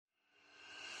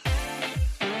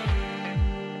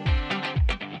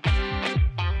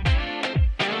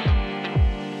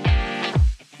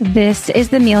This is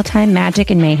the Mealtime Magic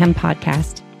and Mayhem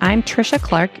podcast. I'm Trisha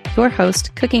Clark, your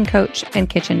host, cooking coach, and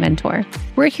kitchen mentor.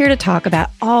 We're here to talk about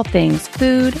all things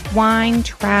food, wine,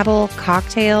 travel,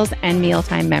 cocktails, and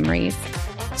mealtime memories.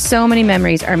 So many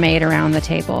memories are made around the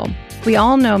table. We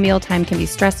all know mealtime can be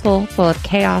stressful, full of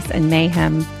chaos and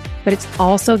mayhem, but it's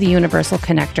also the universal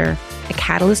connector, a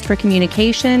catalyst for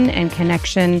communication and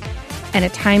connection, and a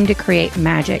time to create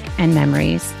magic and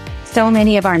memories. So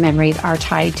many of our memories are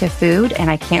tied to food,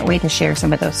 and I can't wait to share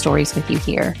some of those stories with you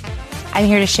here. I'm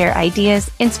here to share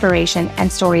ideas, inspiration, and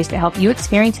stories to help you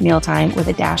experience mealtime with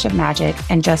a dash of magic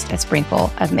and just a sprinkle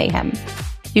of mayhem.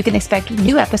 You can expect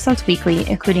new episodes weekly,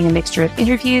 including a mixture of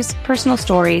interviews, personal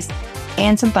stories,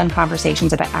 and some fun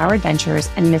conversations about our adventures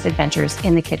and misadventures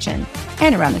in the kitchen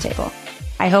and around the table.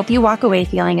 I hope you walk away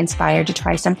feeling inspired to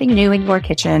try something new in your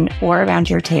kitchen or around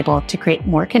your table to create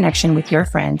more connection with your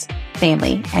friends,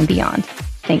 family, and beyond.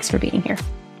 Thanks for being here.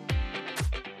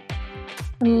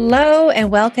 Hello, and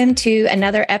welcome to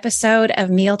another episode of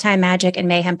Mealtime Magic and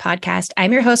Mayhem podcast.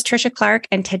 I'm your host, Trisha Clark,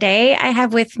 and today I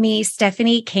have with me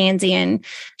Stephanie Cansian.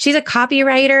 She's a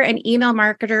copywriter and email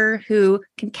marketer who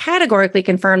can categorically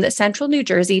confirm that Central New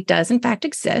Jersey does in fact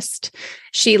exist.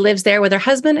 She lives there with her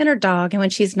husband and her dog, and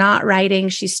when she's not writing,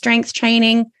 she's strength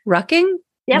training, rucking.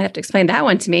 You have to explain that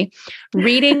one to me.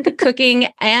 Reading, cooking,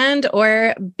 and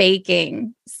or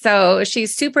baking. So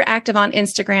she's super active on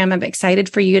Instagram. I'm excited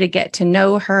for you to get to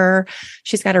know her.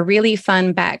 She's got a really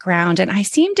fun background. And I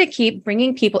seem to keep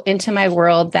bringing people into my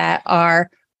world that are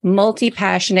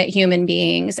multi-passionate human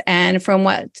beings. And from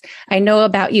what I know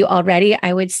about you already,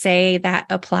 I would say that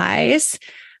applies.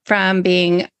 From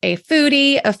being a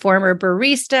foodie, a former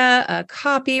barista, a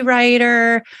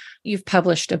copywriter, you've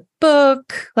published a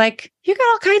book, like you got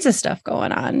all kinds of stuff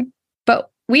going on, but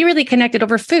we really connected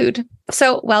over food.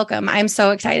 So welcome. I'm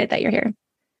so excited that you're here.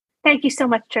 Thank you so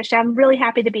much, Trisha. I'm really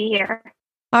happy to be here.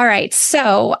 All right.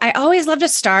 So I always love to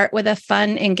start with a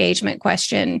fun engagement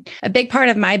question. A big part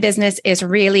of my business is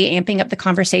really amping up the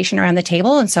conversation around the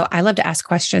table. And so I love to ask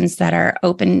questions that are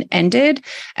open-ended.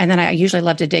 And then I usually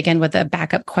love to dig in with a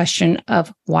backup question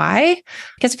of why,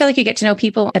 because I feel like you get to know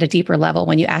people at a deeper level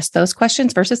when you ask those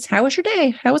questions versus how was your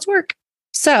day? How was work?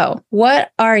 So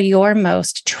what are your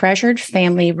most treasured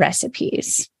family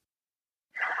recipes?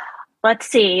 Let's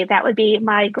see. That would be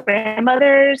my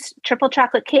grandmother's triple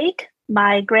chocolate cake,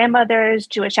 my grandmother's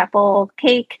Jewish apple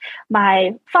cake,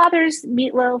 my father's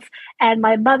meatloaf, and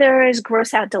my mother's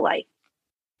gross out delight.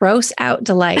 Gross out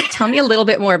delight. Tell me a little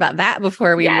bit more about that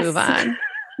before we move on.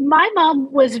 My mom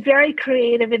was very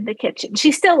creative in the kitchen.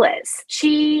 She still is.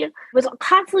 She was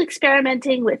constantly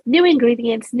experimenting with new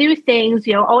ingredients, new things,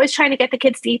 always trying to get the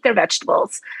kids to eat their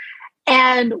vegetables.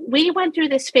 And we went through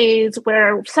this phase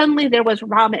where suddenly there was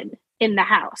ramen in the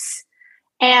house.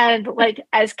 And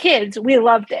as kids, we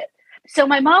loved it. So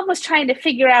my mom was trying to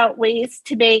figure out ways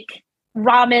to make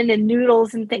ramen and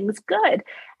noodles and things good.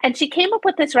 And she came up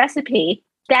with this recipe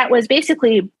that was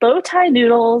basically bow tie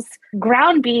noodles,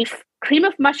 ground beef, cream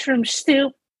of mushroom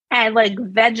soup, and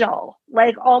veggie,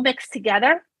 all mixed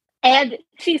together. And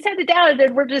she sent it down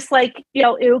and we're just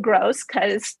ew, gross,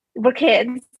 because we're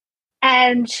kids.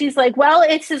 And she's like, well,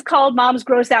 it's just called Mom's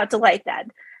Gross Out Delight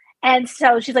then. And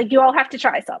so she's like, you all have to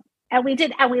try some. And we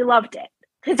did, and we loved it.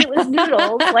 Because it was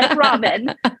noodles, like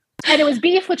ramen, and it was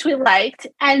beef, which we liked.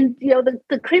 And,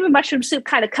 the cream of mushroom soup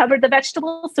kind of covered the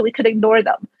vegetables, so we could ignore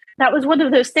them. That was one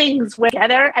of those things where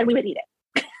together and we would eat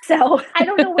it. So I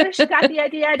don't know where she got the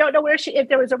idea. I don't know if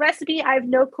there was a recipe. I have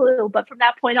no clue. But from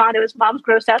that point on, it was Mom's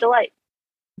Gross Out Delight.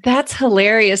 That's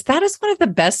hilarious. That is one of the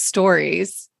best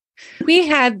stories. We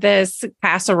had this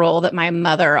casserole that my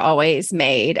mother always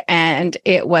made, and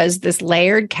it was this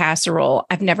layered casserole.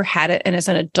 I've never had it, and as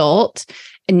an adult,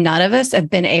 and none of us have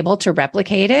been able to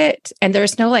replicate it. And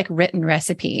there's no written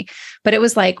recipe, but it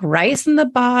was rice in the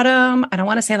bottom. I don't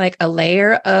want to say a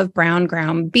layer of brown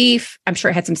ground beef. I'm sure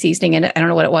it had some seasoning in it. I don't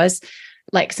know what it was.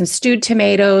 Some stewed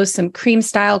tomatoes, some cream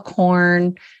style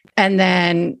corn, and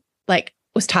then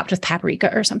was topped with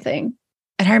paprika or something.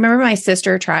 And I remember my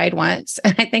sister tried once,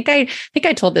 and I think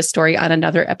I told this story on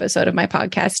another episode of my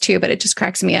podcast too, but it just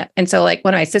cracks me up. And so one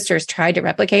of my sisters tried to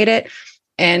replicate it,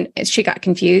 and she got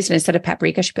confused, and instead of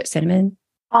paprika, she put cinnamon.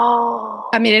 Oh,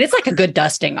 I mean, it's a good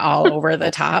dusting all over the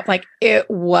top. It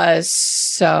was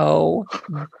so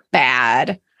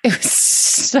bad. It was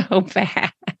so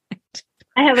bad.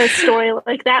 I have a story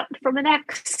like that from an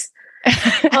ex.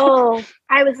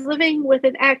 I was living with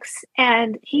an ex,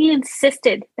 and he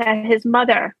insisted that his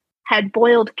mother had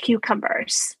boiled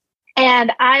cucumbers.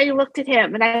 And I looked at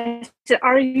him and I said,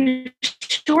 are you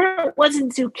sure it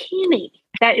wasn't zucchini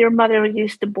that your mother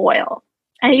used to boil?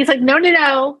 And he's like,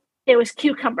 no. It was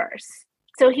cucumbers.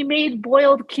 So he made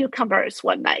boiled cucumbers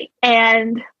one night.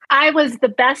 And I was the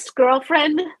best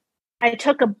girlfriend. I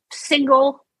took a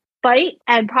single bite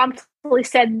and promptly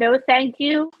said, no, thank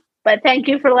you. But thank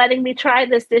you for letting me try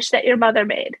this dish that your mother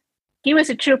made. He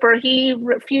was a trooper. He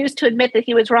refused to admit that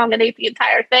he was wrong and ate the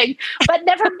entire thing, but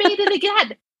never made it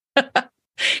again.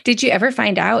 Did you ever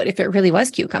find out if it really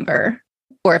was cucumber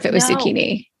or if it was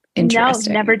zucchini?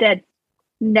 Interesting. No, never did.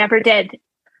 Never did.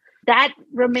 That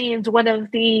remains one of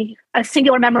a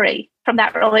singular memory from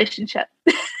that relationship.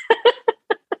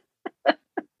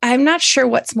 I'm not sure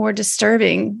what's more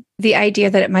disturbing, the idea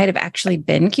that it might have actually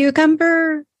been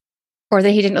cucumber or that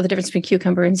he didn't know the difference between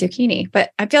cucumber and zucchini.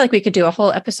 But I feel like we could do a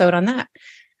whole episode on that.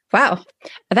 Wow.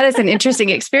 That is an interesting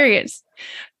experience.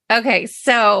 Okay.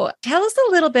 So tell us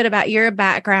a little bit about your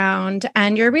background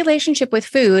and your relationship with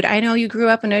food. I know you grew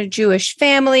up in a Jewish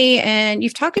family and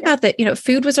you've talked about that,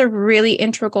 food was a really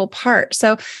integral part.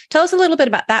 So tell us a little bit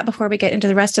about that before we get into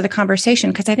the rest of the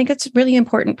conversation, because I think it's a really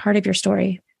important part of your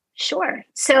story. Sure.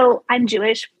 So I'm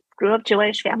Jewish, grew up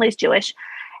Jewish, family's Jewish.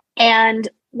 And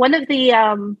one of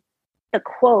the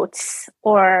quotes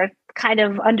or kind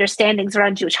of understandings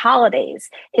around Jewish holidays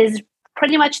is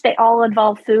pretty much they all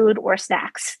involve food or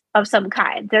snacks of some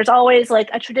kind. There's always like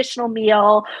a traditional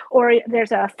meal, or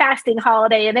there's a fasting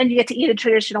holiday, and then you get to eat a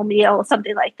traditional meal,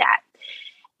 something like that.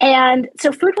 And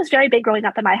so food was very big growing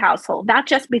up in my household, not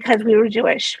just because we were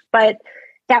Jewish, but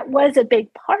that was a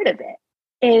big part of it,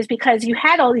 is because you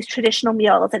had all these traditional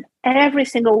meals and every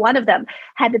single one of them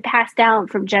had been passed down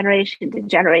from generation to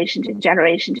generation to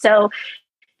generation. So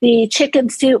the chicken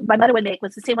soup my mother would make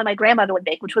was the same one my grandmother would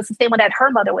make, which was the same one that her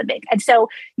mother would make. And so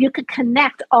you could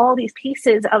connect all these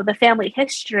pieces of the family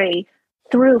history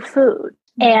through food.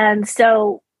 And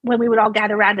so when we would all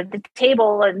gather around at the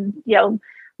table and,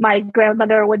 my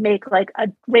grandmother would make like a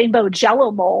rainbow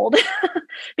jello mold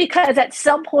because at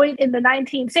some point in the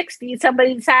 1960s,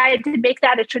 somebody decided to make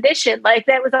that a tradition. Like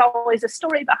that was always a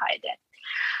story behind it.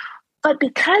 But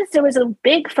because there was a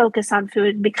big focus on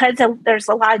food, because there's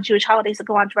a lot of Jewish holidays that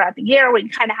go on throughout the year, we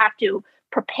kind of have to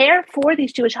prepare for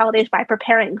these Jewish holidays by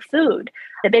preparing food.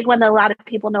 The big one that a lot of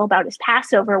people know about is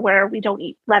Passover, where we don't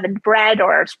eat leavened bread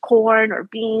or corn or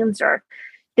beans, or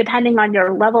depending on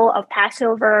your level of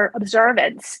Passover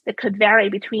observance, that could vary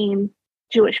between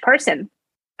Jewish person.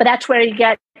 But that's where you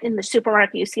get in the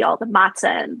supermarket, you see all the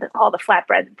matzah and all the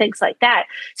flatbread and things like that.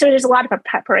 So there's a lot of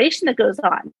preparation that goes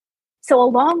on. So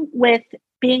along with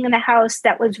being in a house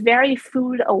that was very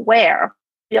food aware,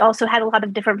 we also had a lot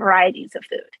of different varieties of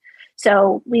food.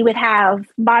 So we would have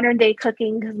modern day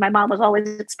cooking because my mom was always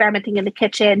experimenting in the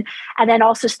kitchen, and then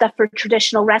also stuff for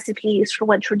traditional recipes for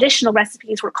when traditional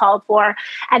recipes were called for,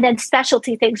 and then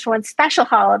specialty things for when special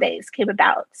holidays came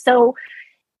about. So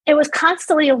it was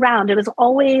constantly around. It was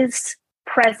always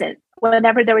present.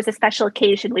 Whenever there was a special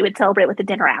occasion, we would celebrate with a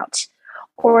dinner out.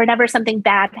 Or whenever something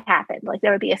bad happened, like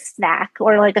there would be a snack,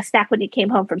 or like a snack when you came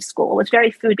home from school. It was very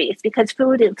food-based because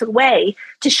food is a way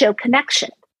to show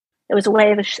connection. It was a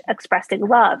way of expressing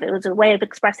love. It was a way of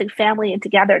expressing family and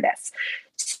togetherness.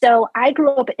 So I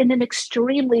grew up in an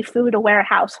extremely food-aware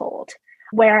household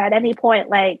where at any point,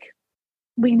 like,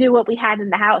 we knew what we had in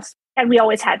the house and we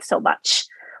always had so much,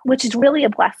 which is really a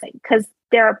blessing because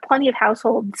there are plenty of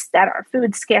households that are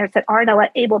food scarce that aren't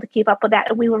able to keep up with that.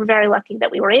 And we were very lucky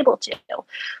that we were able to.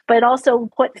 But it also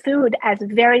put food as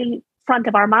very front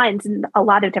of our minds in a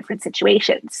lot of different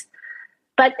situations.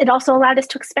 But it also allowed us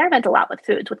to experiment a lot with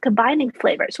foods, with combining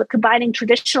flavors, with combining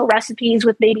traditional recipes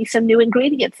with maybe some new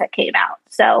ingredients that came out.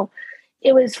 So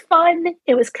it was fun.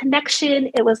 It was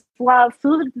connection. It was love.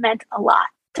 Food meant a lot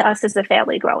to us as a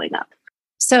family growing up.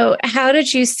 So how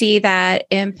did you see that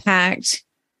impact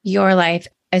your life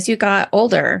as you got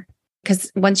older?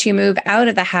 Because once you move out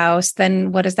of the house,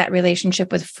 then what does that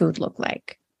relationship with food look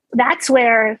like? That's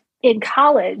where in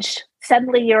college,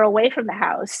 suddenly you're away from the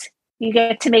house. You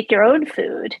get to make your own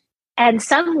food. And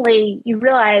suddenly you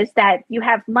realize that you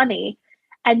have money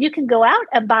and you can go out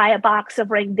and buy a box of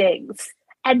ring dings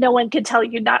and no one can tell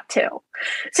you not to.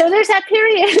 So there's that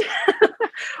period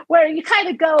where you kind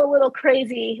of go a little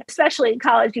crazy, especially in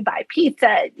college. You buy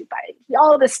pizza, you buy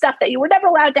all this stuff that you were never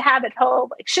allowed to have at home,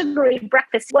 like sugary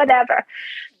breakfast, whatever.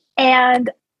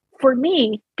 And for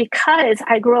me, because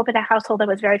I grew up in a household that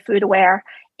was very food aware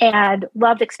and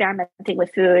loved experimenting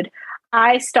with food,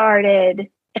 I started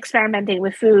experimenting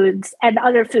with foods and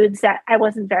other foods that I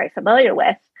wasn't very familiar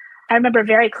with. I remember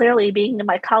very clearly being in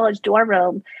my college dorm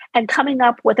room and coming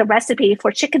up with a recipe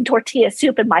for chicken tortilla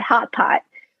soup in my hot pot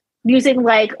using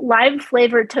like lime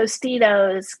flavored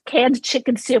Tostitos, canned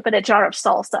chicken soup, and a jar of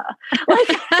salsa. Like,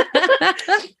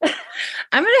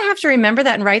 I'm going to have to remember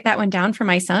that and write that one down for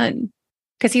my son.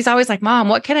 Because he's always like, Mom,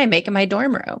 what can I make in my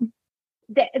dorm room?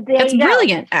 That's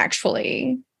brilliant,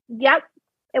 actually. Yep.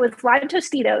 It was lime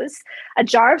Tostitos, a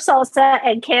jar of salsa,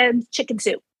 and canned chicken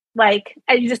soup. Like,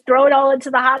 and you just throw it all into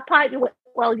the hot pot. You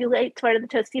ate sort of the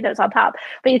Tostitos on top,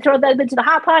 but you throw them into the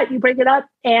hot pot, you bring it up,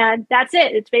 and that's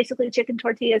it. It's basically chicken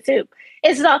tortilla soup.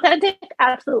 Is it authentic?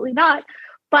 Absolutely not.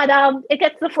 But it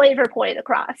gets the flavor point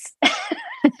across.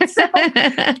 So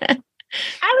I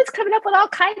was coming up with all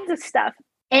kinds of stuff.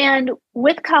 And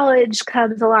with college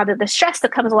comes a lot of the stress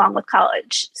that comes along with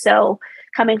college. So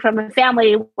coming from a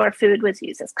family where food was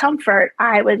used as comfort,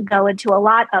 I would go into a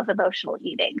lot of emotional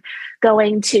eating,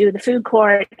 going to the food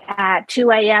court at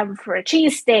 2 a.m. for a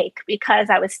cheesesteak because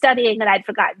I was studying and I'd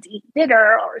forgotten to eat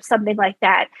dinner or something like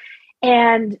that.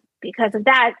 And because of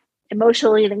that,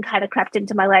 emotional eating kind of crept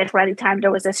into my life where anytime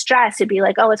there was a stress, it'd be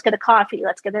like, oh, let's get a coffee,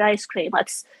 let's get an ice cream,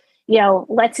 let's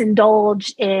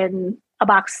indulge in a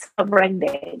box of ring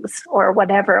dings or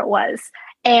whatever it was.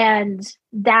 And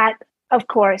that, of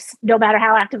course, no matter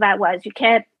how active I was, you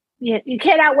can't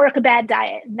outwork a bad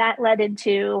diet. And that led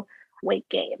into weight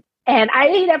gain. And I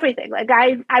ate everything. Like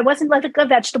I wasn't like a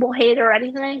vegetable hater or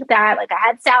anything like that. Like I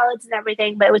had salads and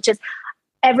everything, but it was just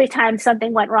every time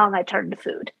something went wrong, I turned to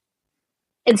food.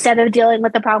 Instead of dealing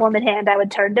with the problem at hand, I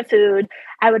would turn to food.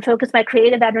 I would focus my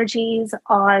creative energies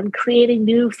on creating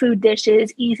new food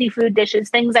dishes, easy food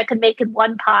dishes, things I could make in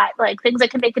one pot, like things I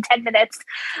could make in 10 minutes.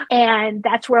 And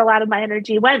that's where a lot of my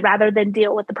energy went rather than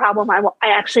deal with the problem I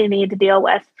actually needed to deal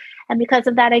with. And because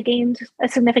of that, I gained a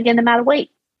significant amount of weight.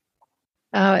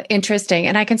 Interesting.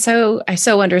 And I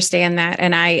so understand that.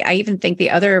 And I even think the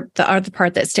other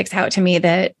part that sticks out to me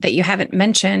that you haven't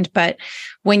mentioned, but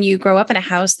when you grow up in a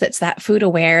house that's that food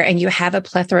aware and you have a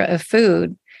plethora of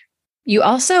food, you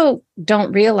also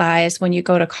don't realize when you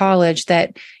go to college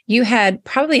that you had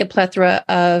probably a plethora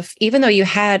of, even though you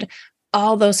had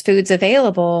all those foods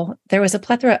available, there was a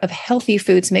plethora of healthy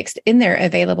foods mixed in there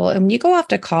available. And when you go off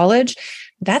to college,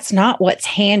 that's not what's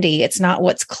handy. It's not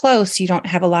what's close. You don't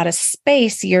have a lot of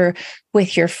space. You're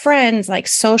with your friends, like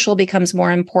social becomes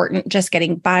more important. Just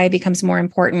getting by becomes more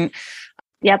important.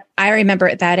 Yep. I remember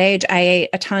at that age, I ate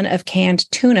a ton of canned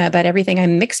tuna, but everything I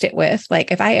mixed it with,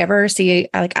 like if I ever see,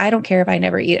 like, I don't care if I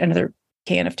never eat another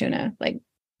can of tuna, like,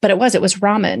 but it was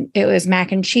ramen. It was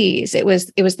mac and cheese. It was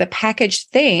the packaged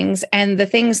things and the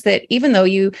things that even though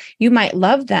you might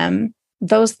love them,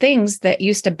 those things that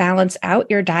used to balance out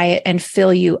your diet and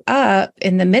fill you up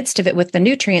in the midst of it with the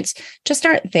nutrients just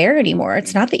aren't there anymore.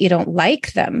 It's not that you don't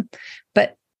like them,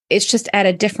 but it's just at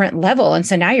a different level. And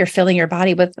so now you're filling your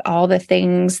body with all the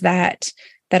things that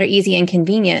are easy and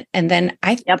convenient. And then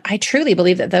I truly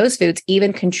believe that those foods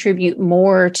even contribute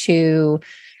more to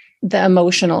the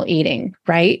emotional eating,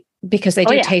 right? Because they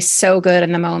do taste so good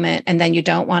in the moment and then you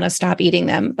don't want to stop eating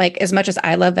them. Like as much as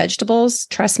I love vegetables,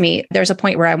 trust me, there's a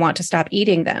point where I want to stop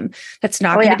eating them. That's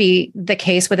not going to be the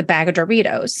case with a bag of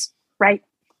Doritos. Right.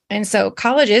 And so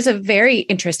college is a very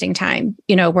interesting time,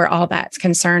 where all that's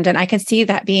concerned. And I can see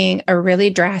that being a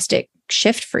really drastic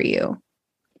shift for you.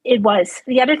 It was.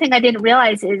 The other thing I didn't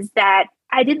realize is that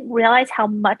I didn't realize how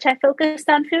much I focused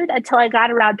on food until I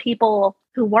got around people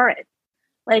who weren't.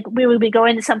 Like we would be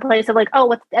going to some place of like,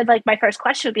 and like my first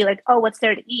question would be like, oh, what's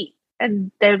there to eat?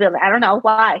 And they would be like, I don't know,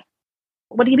 why?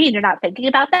 What do you mean? You're not thinking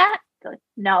about that? They're like,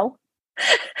 no.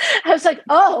 I was like,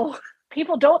 oh,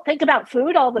 people don't think about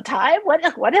food all the time. What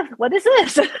is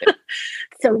this?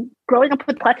 So growing up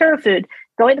with plethora of food,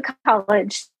 going to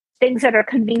college, things that are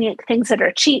convenient, things that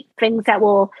are cheap, things that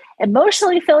will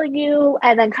emotionally fill you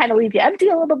and then kind of leave you empty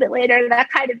a little bit later.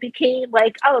 That kind of became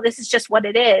like, oh, this is just what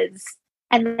it is.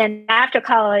 And then after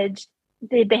college,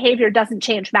 the behavior doesn't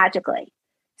change magically.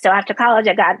 So after college,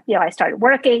 I started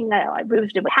working. I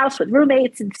moved to a house with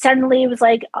roommates, and suddenly it was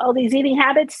like all these eating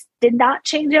habits did not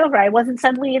change over. I wasn't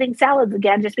suddenly eating salads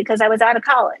again just because I was out of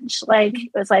college. Like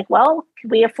it was like, well, can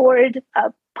we afford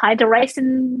a pint of rice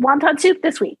and wonton soup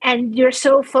this week? And you're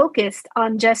so focused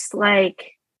on just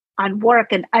like on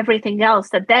work and everything else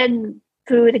that then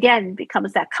food again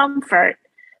becomes that comfort,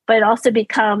 but it also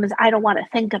becomes, I don't want to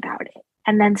think about it.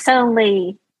 And then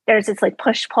suddenly there's this like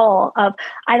push pull of,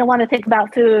 I don't want to think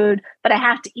about food, but I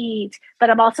have to eat, but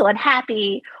I'm also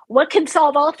unhappy. What can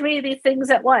solve all three of these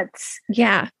things at once?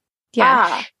 Yeah.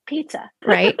 Pizza.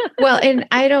 Right. Well, and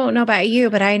I don't know about you,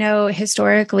 but I know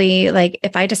historically, like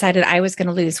if I decided I was going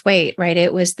to lose weight, right,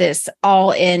 it was this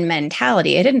all in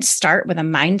mentality. It didn't start with a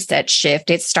mindset shift.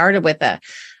 It started with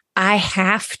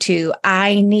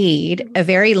I need, a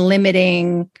very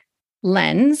limiting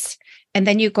lens. And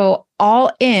then you go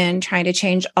all in trying to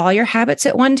change all your habits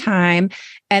at one time.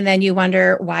 And then you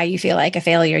wonder why you feel like a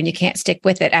failure and you can't stick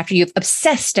with it after you've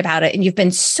obsessed about it and you've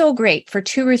been so great for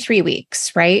 2 or 3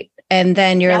 weeks, right? And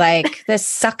then you're like, this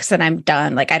sucks and I'm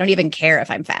done. Like, I don't even care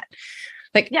if I'm fat.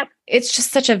 Like, it's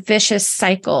just such a vicious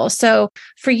cycle. So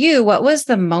for you, what was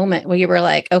the moment where you were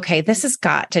like, okay, this has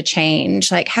got to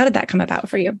change? Like, how did that come about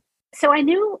for you? So I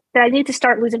knew that I need to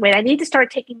start losing weight. I need to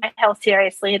start taking my health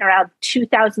seriously in around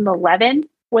 2011,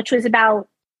 which was about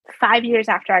 5 years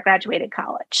after I graduated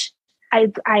college. I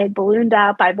had ballooned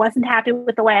up. I wasn't happy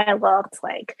with the way I looked.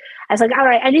 Like, I was like, all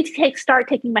right, I need to start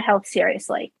taking my health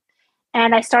seriously.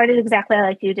 And I started exactly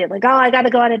like you did. Like, oh, I got to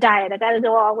go on a diet. I got to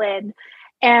go all in.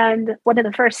 And one of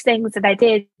the first things that I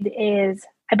did is,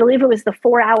 I believe it was the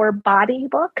 4-Hour Body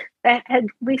book that had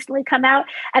recently come out.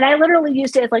 And I literally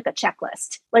used it as like a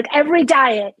checklist. Like every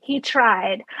diet he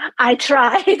tried, I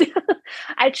tried.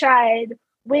 I tried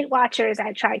Weight Watchers.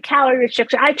 I tried calorie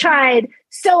restriction. I tried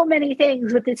so many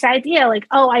things with this idea like,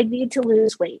 oh, I need to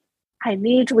lose weight. I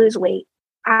need to lose weight.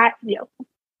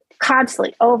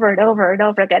 Constantly over and over and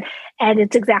over again. And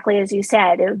it's exactly as you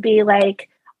said. It would be like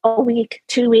a week,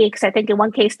 2 weeks, I think in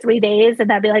one case, 3 days.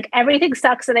 And I'd be like, everything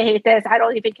sucks and I hate this. I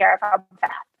don't even care if I'm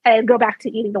fat. And go back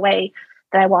to eating the way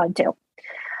that I wanted to,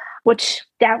 which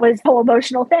that was the whole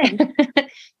emotional thing.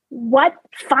 What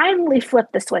finally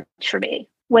flipped the switch for me,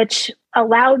 which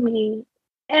allowed me,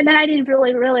 and then I didn't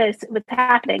really realize what was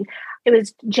happening. It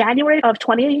was January of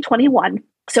 2021.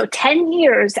 So 10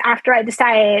 years after I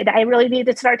decided I really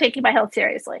needed to start taking my health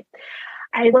seriously.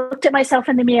 I looked at myself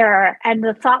in the mirror and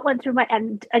the thought went through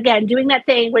and again, doing that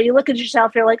thing where you look at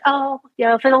yourself, you're like, oh,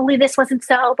 if only this wasn't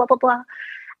so, blah, blah, blah.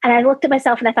 And I looked at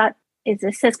myself and I thought, is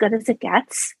this as good as it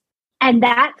gets? And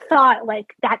that thought,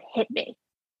 like, that hit me.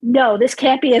 No, this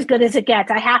can't be as good as it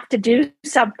gets. I have to do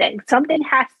something. Something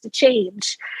has to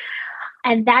change.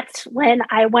 And that's when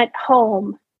I went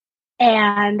home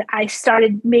and I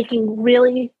started making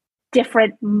really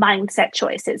different mindset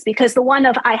choices, because the one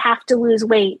of I have to lose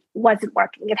weight wasn't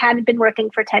working. It hadn't been working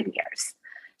for 10 years.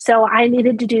 So I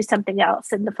needed to do something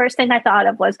else. And the first thing I thought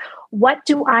of was, what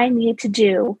do I need to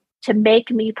do to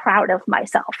make me proud of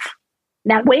myself?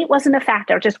 Now, weight wasn't a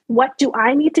factor. Just what do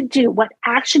I need to do? What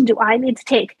action do I need to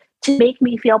take to make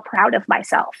me feel proud of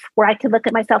myself, where I could look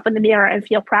at myself in the mirror and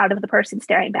feel proud of the person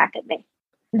staring back at me?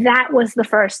 That was the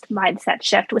first mindset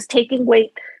shift, was taking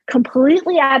weight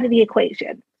completely out of the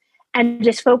equation and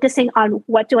just focusing on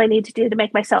what do I need to do to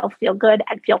make myself feel good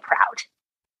and feel proud.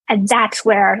 And that's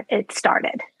where it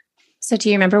started. So do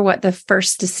you remember what the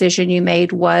first decision you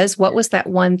made was? What was that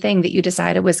one thing that you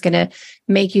decided was going to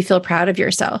make you feel proud of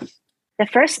yourself? The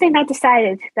first thing I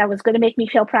decided that was going to make me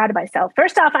feel proud of myself.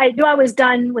 First off, I knew I was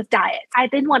done with diet. I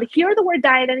didn't want to hear the word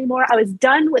diet anymore. I was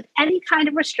done with any kind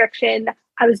of restriction.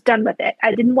 I was done with it.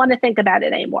 I didn't want to think about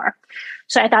it anymore.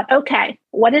 So I thought, okay,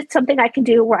 what is something I can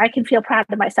do where I can feel proud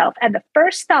of myself? And the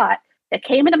first thought that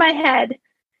came into my head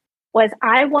was,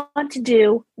 I want to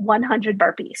do 100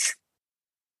 burpees.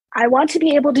 I want to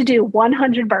be able to do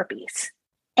 100 burpees.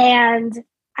 And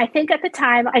I think at the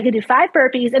time I could do 5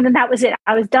 burpees and then that was it.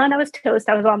 I was done. I was toast.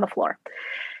 I was on the floor.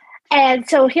 And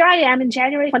so here I am in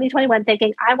January 2021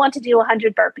 thinking, I want to do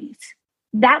 100 burpees.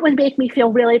 That would make me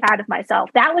feel really proud of myself.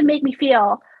 That would make me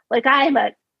feel like I'm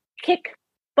a kick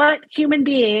butt human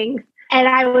being and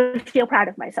I would feel proud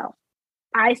of myself.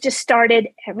 I just started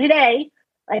every day.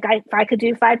 Like if I could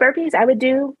do 5 burpees, I would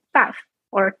do 5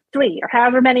 or 3 or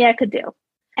however many I could do.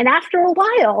 And after a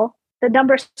while, the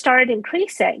numbers started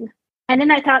increasing. And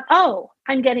then I thought, oh,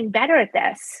 I'm getting better at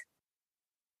this.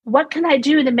 What can I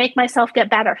do to make myself get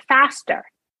better faster?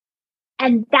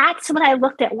 And that's when I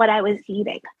looked at what I was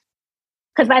eating.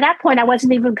 Because by that point, I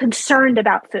wasn't even concerned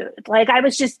about food. Like I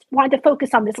was just wanting to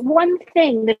focus on this one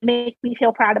thing that made me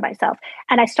feel proud of myself.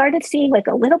 And I started seeing like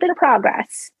a little bit of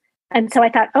progress. And so I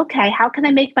thought, okay, how can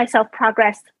I make myself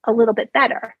progress a little bit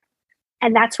better?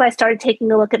 And that's why I started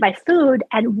taking a look at my food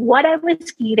and what I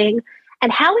was eating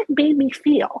and how it made me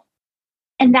feel.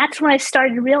 And that's when I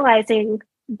started realizing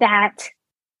that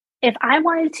if I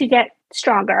wanted to get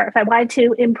stronger, if I wanted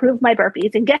to improve my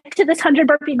burpees and get to this 100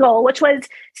 burpee goal, which was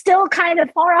still kind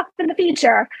of far off in the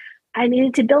future, I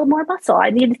needed to build more muscle. I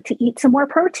needed to eat some more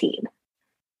protein.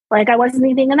 Like I wasn't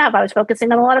eating enough. I was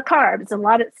focusing on a lot of carbs and a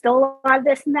lot of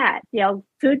this and that,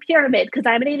 food pyramid, because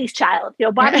I'm an 80s child,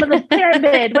 bottom of the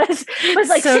pyramid was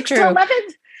like so 6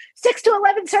 to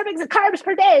 11 servings of carbs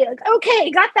per day. Like,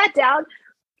 okay, got that down.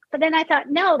 But then I thought,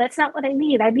 no, that's not what I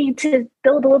need. I need to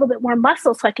build a little bit more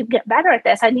muscle so I can get better at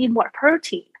this. I need more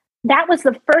protein. That was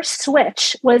the first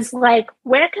switch, was like,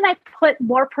 where can I put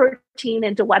more protein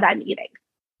into what I'm eating?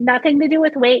 Nothing to do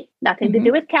with weight, nothing to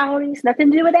do with calories,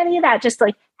 nothing to do with any of that. Just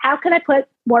like, how can I put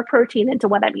more protein into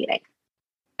what I'm eating?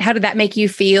 How did that make you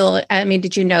feel? I mean,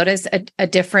 did you notice a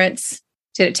difference?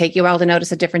 Did it take you a while to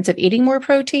notice a difference of eating more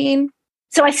protein?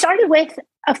 So I started with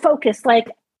a focus, like,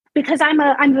 because I'm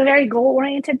a very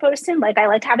goal-oriented person. Like, I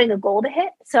like having a goal to hit.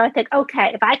 So I think,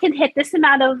 okay, if I can hit this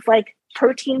amount of like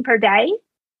protein per day,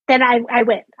 then I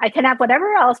win. I can have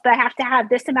whatever else, but I have to have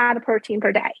this amount of protein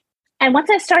per day. And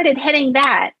once I started hitting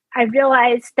that, I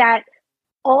realized that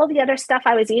all the other stuff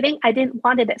I was eating, I didn't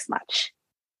want it as much.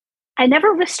 I never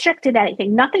restricted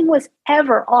anything. Nothing was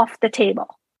ever off the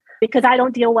table because I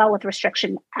don't deal well with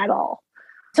restriction at all.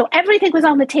 So everything was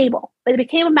on the table, but it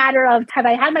became a matter of, have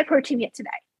I had my protein yet today?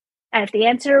 And if the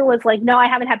answer was like, no, I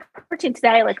haven't had protein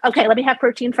today, like, okay, let me have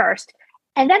protein first.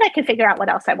 And then I can figure out what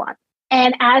else I want.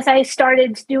 And as I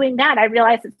started doing that, I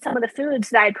realized that some of the foods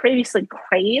that I previously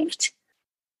craved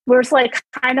was like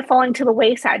kind of falling to the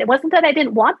wayside. It wasn't that I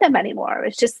didn't want them anymore.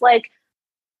 It's just like,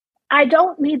 I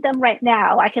don't need them right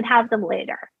now. I can have them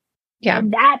later. Yeah.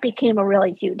 And that became a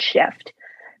really huge shift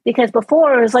because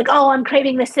before it was like, oh, I'm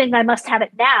craving this thing. I must have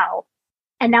it now.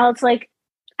 And now it's like,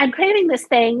 I'm craving this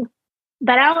thing,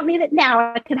 but I don't need it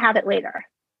now. I can have it later.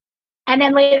 And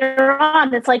then later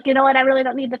on, it's like, you know what? I really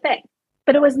don't need the thing.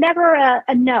 But it was never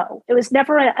a no. It was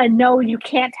never a no, you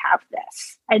can't have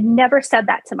this. I never said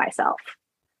that to myself.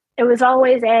 It was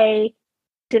always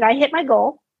did I hit my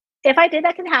goal? If I did,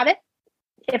 I can have it.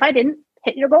 If I didn't,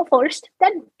 hit your goal first,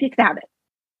 then you can have it.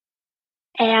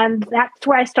 And that's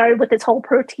where I started with this whole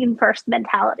protein first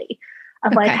mentality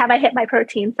of like, have I hit my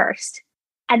protein first?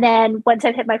 And then once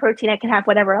I've hit my protein, I can have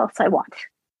whatever else I want.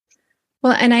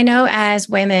 Well, and I know as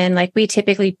women, like we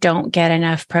typically don't get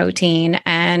enough protein.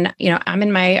 And, you know, I'm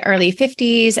in my early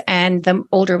 50s, and the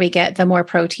older we get, the more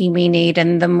protein we need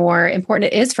and the more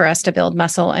important it is for us to build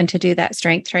muscle and to do that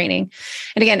strength training.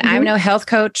 And again, I'm no health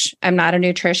coach. I'm not a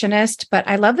nutritionist, but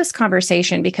I love this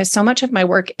conversation because so much of my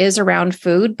work is around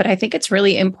food. But I think it's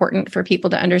really important for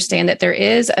people to understand that there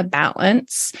is a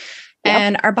balance. Yep.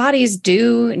 And our bodies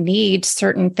do need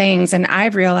certain things. And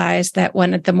I've realized that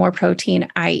the more protein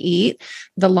I eat,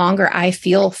 the longer I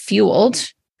feel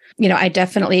fueled. You know,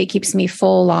 it keeps me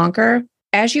full longer.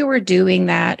 As you were doing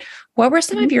that, what were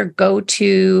some of your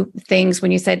go-to things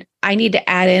when you said, I need to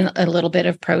add in a little bit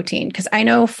of protein? Because I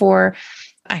know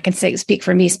I can speak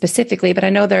for me specifically, but I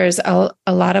know there's a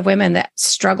lot of women that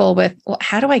struggle with, well,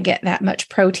 how do I get that much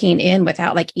protein in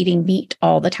without like eating meat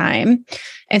all the time?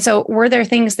 And so were there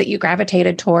things that you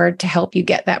gravitated toward to help you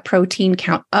get that protein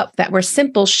count up that were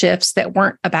simple shifts that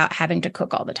weren't about having to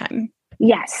cook all the time?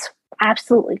 Yes,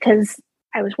 absolutely. Because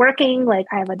I was working, like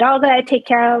I have a dog that I take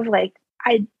care of, like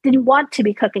I didn't want to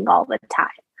be cooking all the time.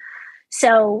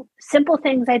 So simple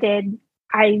things I did.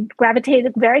 I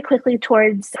gravitated very quickly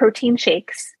towards protein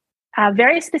shakes,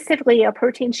 very specifically a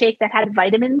protein shake that had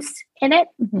vitamins in it.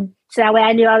 Mm-hmm. So that way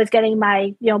I knew I was getting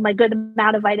my good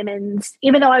amount of vitamins,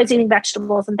 even though I was eating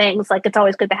vegetables and things. Like it's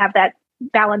always good to have that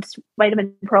balanced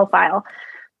vitamin profile.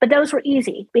 But those were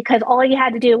easy because all you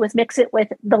had to do was mix it with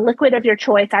the liquid of your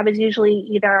choice. I was usually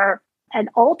either an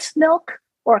oat milk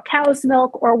or cow's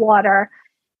milk or water.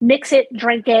 Mix it,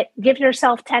 drink it, give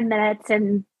yourself 10 minutes,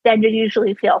 and then you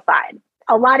usually feel fine.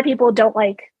 A lot of people don't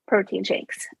like protein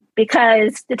shakes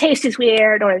because the taste is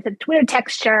weird or it's a weird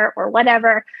texture or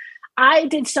whatever. I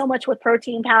did so much with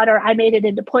protein powder. I made it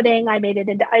into pudding. I made it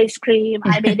into ice cream.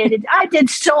 I did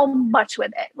so much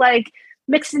with it, like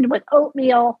mixed in with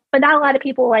oatmeal, but not a lot of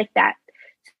people like that.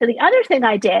 So the other thing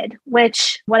I did,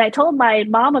 which when I told my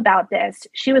mom about this,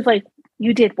 she was like,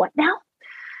 you did what now?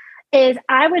 Is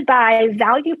I would buy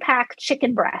value pack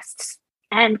chicken breasts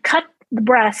and cut the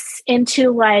breasts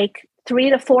into like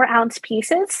 3 to 4 ounce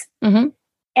pieces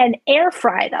and air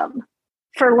fry them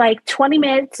for like 20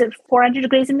 minutes at 400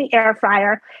 degrees in the air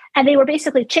fryer. And they were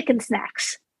basically chicken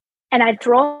snacks. And I'd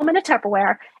throw them in a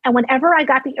Tupperware. And whenever I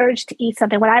got the urge to eat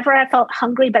something, whenever I felt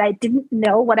hungry, but I didn't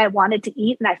know what I wanted to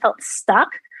eat and I felt stuck,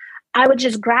 I would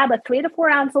just grab a 3 to 4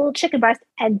 ounce little chicken breast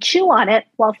and chew on it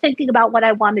while thinking about what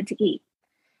I wanted to eat.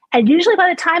 And usually by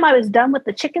the time I was done with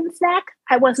the chicken snack,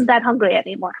 I wasn't that hungry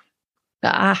anymore.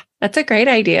 That's a great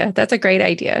idea. That's a great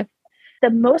idea.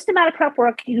 The most amount of prep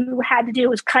work you had to do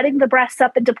was cutting the breasts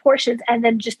up into portions and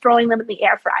then just throwing them in the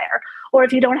air fryer. Or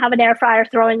if you don't have an air fryer,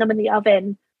 throwing them in the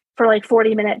oven for like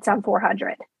 40 minutes on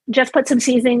 400. Just put some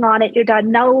seasoning on it. You're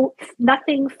done.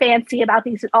 Nothing fancy about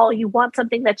these at all. You want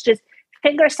something that's just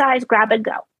finger size, grab and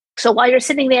go. So while you're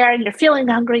sitting there and you're feeling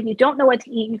hungry and you don't know what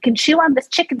to eat, you can chew on this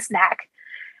chicken snack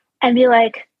and be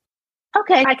like,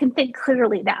 okay, I can think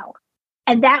clearly now.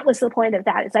 And that was the point of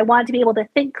that, is I wanted to be able to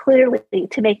think clearly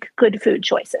to make good food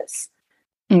choices.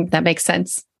 That makes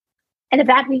sense. And if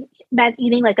that meant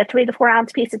eating like a 3 to 4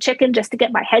 ounce piece of chicken just to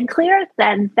get my head clear,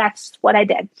 then that's what I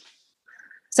did.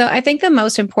 So I think the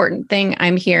most important thing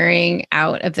I'm hearing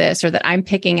out of this, or that I'm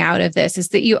picking out of this, is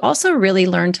that you also really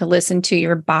learn to listen to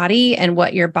your body and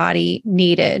what your body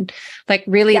needed. Like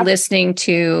really listening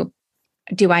to,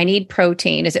 do I need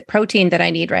protein? Is it protein that I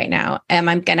need right now? Am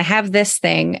I going to have this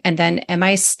thing? And then am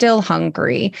I still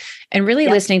hungry? And really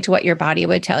listening to what your body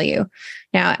would tell you.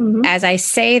 Now, as I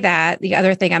say that, the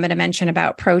other thing I'm going to mention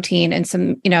about protein and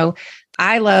some,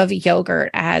 I love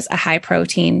yogurt as a high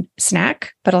protein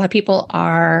snack, but a lot of people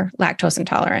are lactose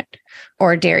intolerant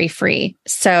or dairy free.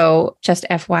 So just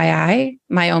FYI,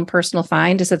 my own personal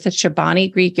find is that the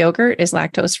Chobani Greek yogurt is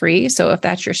lactose free. So if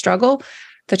that's your struggle,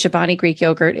 the Chobani Greek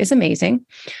yogurt is amazing.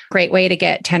 Great way to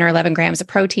get 10 or 11 grams of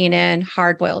protein in.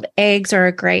 Hard-boiled eggs are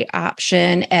a great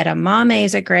option. Edamame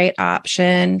is a great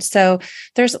option. So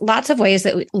there's lots of ways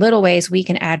little ways we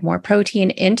can add more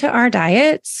protein into our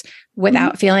diets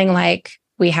without feeling like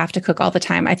we have to cook all the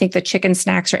time. I think the chicken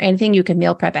snacks or anything you can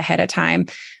meal prep ahead of time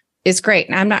is great.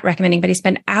 And I'm not recommending anybody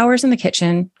spend hours in the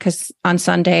kitchen because on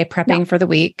Sunday prepping for the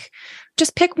week.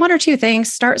 Just pick 1 or 2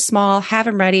 things, start small, have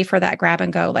them ready for that grab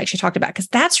and go, like she talked about, because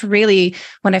that's really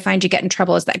when I find you get in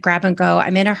trouble is that grab and go.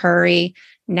 I'm in a hurry.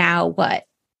 Now what?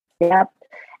 Yep.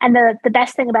 And the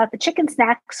best thing about the chicken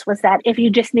snacks was that if you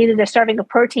just needed a serving of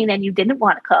protein and you didn't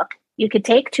want to cook, you could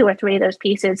take 2 or 3 of those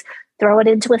pieces, throw it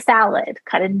into a salad,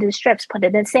 cut it into strips, put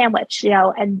it in a sandwich,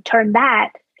 and turn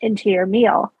that into your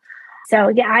meal. So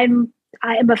yeah, I'm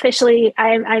officially,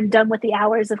 I'm done with the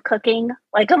hours of cooking.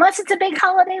 Like, unless it's a big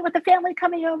holiday with the family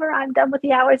coming over, I'm done with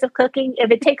the hours of cooking.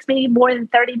 If it takes me more than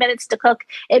 30 minutes to cook,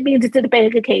 it means it's a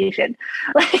big occasion.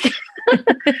 But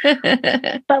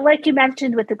like you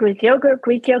mentioned with the Greek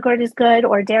yogurt is good,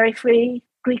 or dairy-free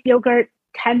Greek yogurt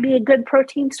can be a good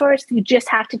protein source. You just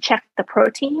have to check the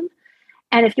protein.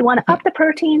 And if you want to up the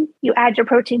protein, you add your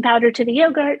protein powder to the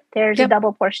yogurt. There's a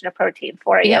double portion of protein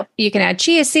for you. You can add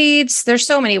chia seeds. There's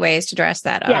so many ways to dress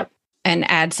that up and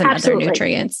add some other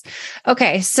nutrients.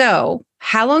 Okay. So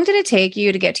how long did it take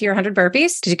you to get to your 100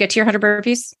 burpees? Did you get to your 100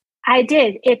 burpees? I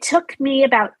did. It took me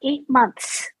about 8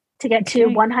 months to get to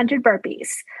 100 burpees.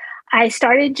 I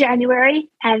started January,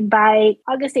 and by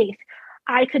August 8th,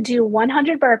 I could do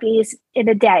 100 burpees in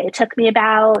a day. It took me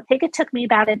about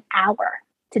an hour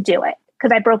to do it,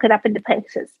 because I broke it up into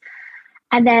pieces.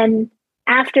 And then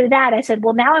after that, I said,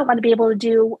 well, now I want to be able to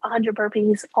do 100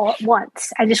 burpees all at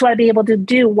once. I just want to be able to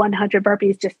do 100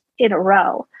 burpees just in a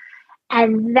row.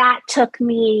 And that took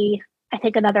me, I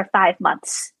think, another 5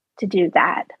 months to do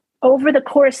that. Over the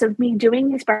course of me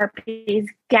doing these burpees,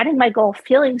 getting my goal,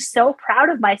 feeling so proud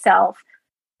of myself,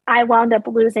 I wound up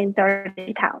losing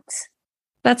 30 pounds.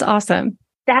 That's awesome.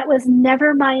 That was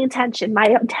never my intention. My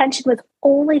intention was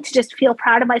only to just feel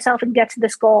proud of myself and get to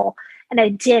this goal. And I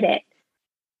did it.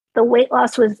 The weight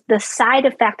loss was the side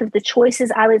effect of the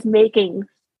choices I was making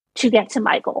to get to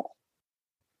my goal.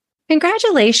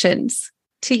 Congratulations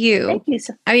to you. Thank you.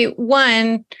 I mean,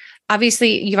 one,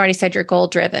 obviously you've already said you're goal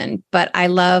driven, but I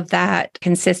love that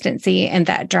consistency and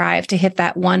that drive to hit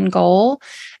that one goal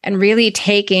and really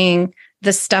taking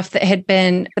the stuff that had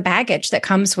been the baggage that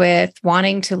comes with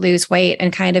wanting to lose weight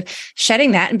and kind of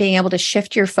shedding that and being able to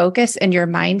shift your focus and your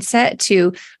mindset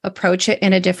to approach it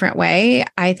in a different way,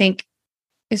 I think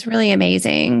is really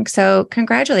amazing. So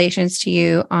congratulations to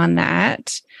you on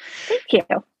that. Thank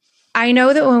you. I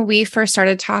know that when we first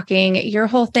started talking, your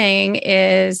whole thing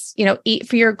is, eat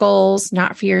for your goals,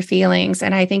 not for your feelings.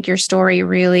 And I think your story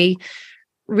really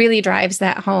drives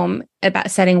that home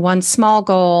about setting one small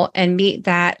goal and meet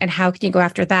that. And how can you go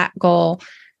after that goal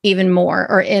even more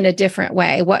or in a different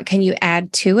way? What can you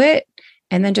add to it?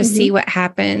 And then just see what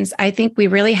happens. I think we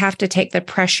really have to take the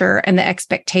pressure and the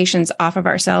expectations off of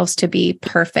ourselves to be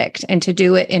perfect and to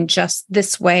do it in just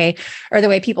this way or the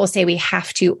way people say we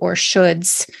have to or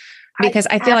shoulds, because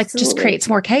I feel like it just creates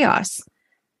more chaos.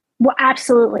 Well,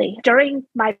 absolutely. During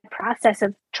my process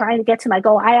of trying to get to my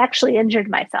goal, I actually injured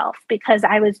myself because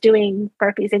I was doing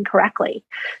burpees incorrectly.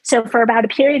 So for about a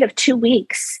period of 2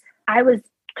 weeks,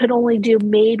 could only do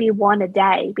maybe one a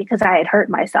day because I had hurt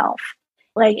myself.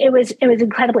 Like it was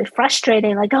incredibly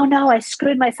frustrating. Like, oh no, I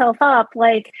screwed myself up.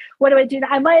 Like, what do I do now?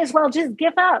 I might as well just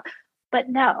give up. But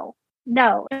no,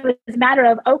 it was a matter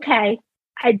of, okay,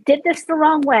 I did this the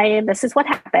wrong way and this is what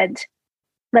happened.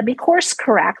 Let me course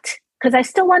correct, because I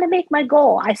still want to make my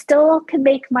goal. I still can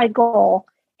make my goal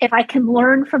if I can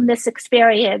learn from this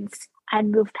experience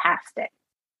and move past it.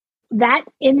 That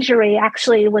injury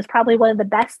actually was probably one of the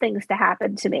best things to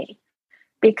happen to me,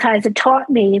 because it taught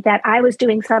me that I was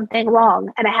doing something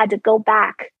wrong and I had to go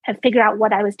back and figure out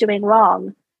what I was doing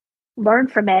wrong, learn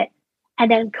from it, and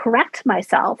then correct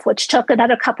myself, which took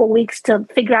another couple weeks to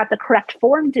figure out the correct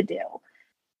form to do.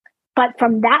 But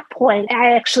from that point,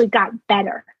 I actually got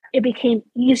better. It became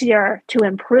easier to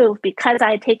improve because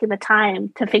I had taken the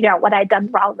time to figure out what I'd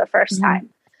done wrong the first time.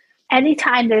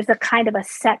 Anytime there's a kind of a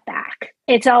setback,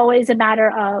 it's always a matter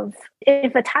of,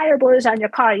 if a tire blows on your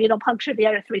car, you don't puncture the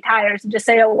other 3 tires and just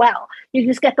say, oh, well, you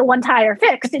just get the 1 tire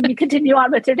fixed and you continue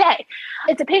on with your day.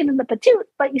 It's a pain in the patoot,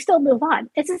 but you still move on.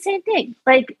 It's the same thing.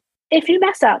 Like, if you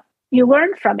mess up, you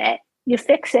learn from it, you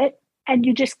fix it, and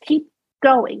you just keep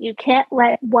going. You can't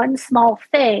let one small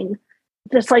thing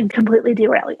just like completely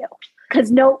derail you,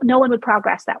 because no one would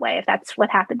progress that way if that's what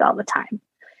happened all the time.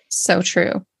 So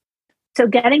true. So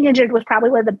getting injured was probably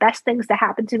one of the best things that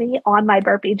happened to me on my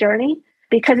burpee journey,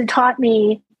 because it taught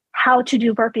me how to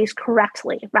do burpees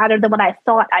correctly rather than what I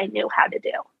thought I knew how to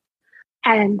do.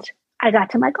 And I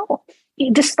got to my goal.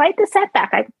 Despite the setback,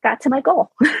 I got to my goal.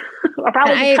 Or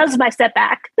probably because of my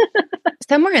setback.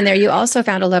 Somewhere in there, you also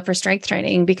found a love for strength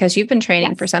training, because you've been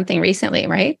training for something recently,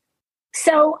 right?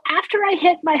 So after I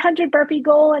hit my 100 burpee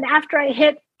goal, and after I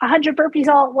hit 100 burpees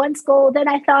all at once goal, then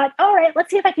I thought, all right, let's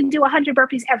see if I can do 100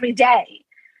 burpees every day.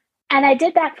 And I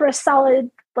did that for a solid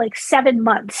 7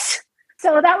 months.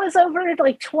 So that was over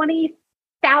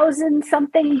 20,000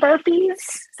 something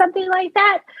burpees, something like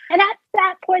that. And at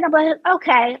that point, I'm like,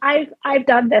 okay, I've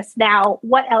done this now.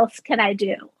 What else can I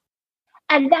do?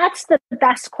 And that's the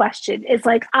best question, is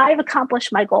I've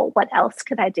accomplished my goal. What else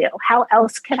can I do? How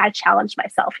else can I challenge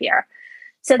myself here?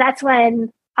 So that's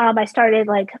when I started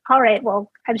all right,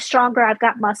 well, I'm stronger. I've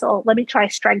got muscle. Let me try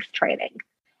strength training.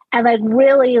 And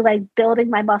really building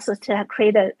my muscles to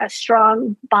create a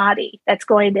strong body that's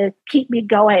going to keep me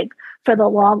going for the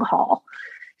long haul.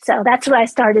 So that's what I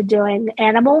started doing.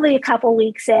 And I'm only a couple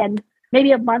weeks in,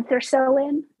 maybe a month or so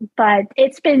in, but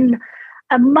it's been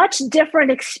a much different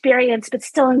experience, but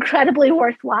still incredibly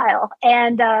worthwhile.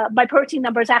 And my protein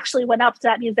numbers actually went up. So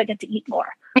that means I get to eat more,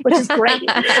 which is great.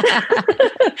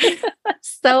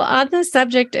 So on the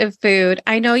subject of food,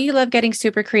 I know you love getting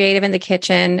super creative in the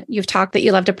kitchen. You've talked that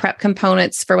you love to prep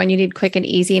components for when you need quick and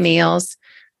easy meals.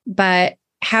 But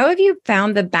how have you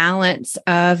found the balance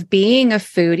of being a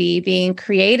foodie, being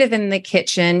creative in the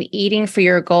kitchen, eating for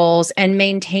your goals, and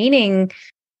maintaining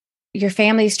your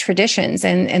family's traditions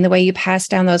and the way you pass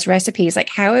down those recipes?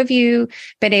 How have you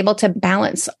been able to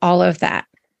balance all of that?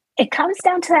 It comes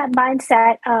down to that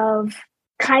mindset of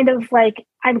kind of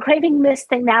I'm craving this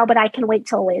thing now, but I can wait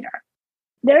till later.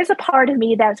 There's a part of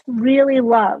me that really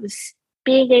loves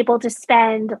being able to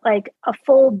spend a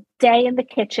full day in the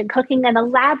kitchen, cooking an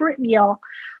elaborate meal,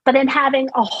 but then having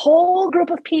a whole group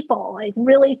of people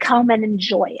really come and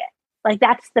enjoy it.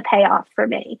 That's the payoff for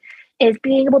me, is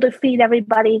being able to feed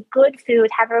everybody good food,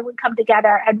 have everyone come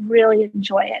together and really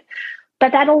enjoy it.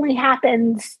 But that only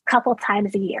happens a couple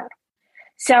times a year.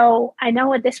 So I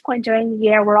know at this point during the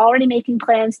year, we're already making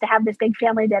plans to have this big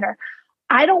family dinner.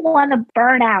 I don't want to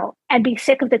burn out and be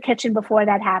sick of the kitchen before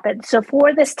that happens. So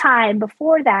for this time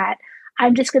before that,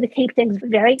 I'm just going to keep things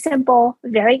very simple,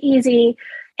 very easy.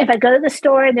 If I go to the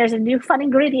store and there's a new fun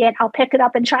ingredient, I'll pick it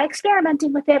up and try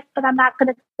experimenting with it, but I'm not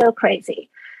going to go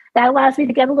crazy. That allows me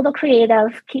to get a little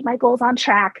creative, keep my goals on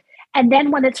track. And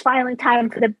then when it's finally time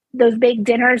for those big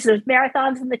dinners, those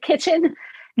marathons in the kitchen,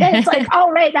 then it's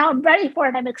all right, now I'm ready for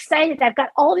it. I'm excited. I've got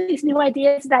all these new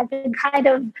ideas that I've been kind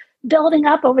of building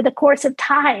up over the course of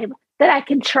time that I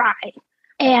can try.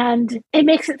 And it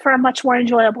makes it for a much more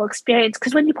enjoyable experience,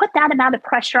 because when you put that amount of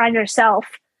pressure on yourself,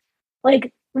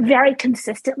 very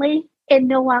consistently, it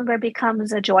no longer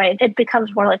becomes a joy. It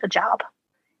becomes more like a job.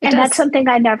 And that's something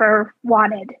I never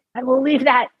wanted. I will leave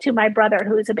that to my brother,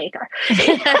 who is a baker.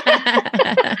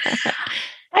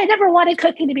 I never wanted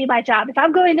cooking to be my job. If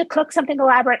I'm going to cook something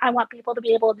elaborate, I want people to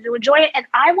be able to enjoy it, and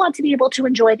I want to be able to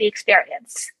enjoy the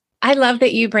experience. I love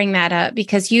that you bring that up,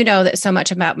 because you know that so much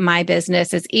about my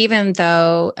business is, even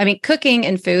though, cooking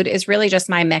and food is really just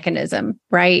my mechanism,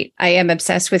 right? I am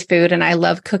obsessed with food and I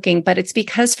love cooking, but it's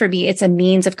because for me, it's a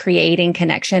means of creating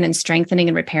connection and strengthening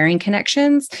and repairing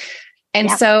connections. And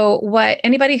so what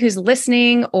anybody who's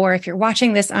listening, or if you're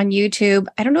watching this on YouTube,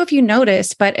 I don't know if you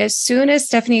noticed, but as soon as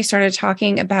Stephanie started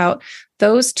talking about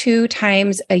those 2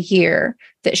 times a year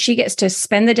that she gets to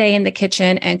spend the day in the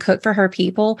kitchen and cook for her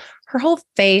people, her whole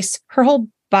face, her whole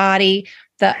body,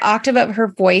 the octave of her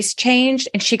voice changed,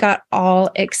 and she got all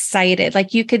excited.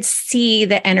 You could see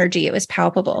the energy. It was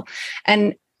palpable.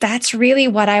 And that's really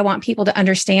what I want people to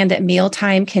understand that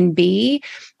mealtime can be.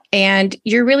 And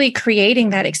you're really creating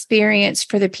that experience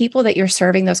for the people that you're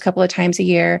serving those couple of times a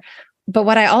year But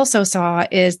what I also saw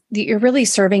is that you're really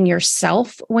serving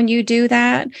yourself when you do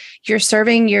that. You're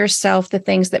serving yourself the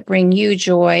things that bring you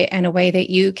joy in a way that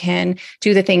you can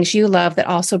do the things you love that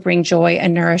also bring joy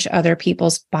and nourish other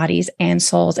people's bodies and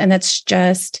souls. And that's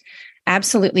just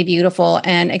absolutely beautiful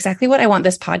and exactly what I want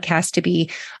this podcast to be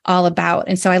all about.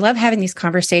 And so I love having these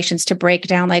conversations to break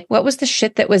down, like, what was the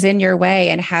shit that was in your way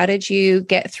and how did you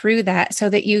get through that so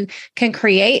that you can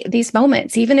create these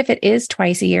moments, even if it is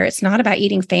twice a year. It's not about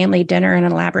eating family dinner and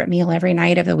an elaborate meal every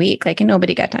night of the week. Like,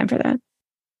 nobody got time for that.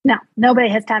 No, nobody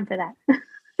has time for that.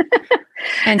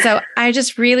 And so I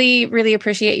just really, really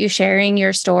appreciate you sharing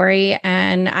your story.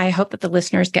 And I hope that the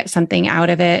listeners get something out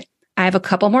of it. I have a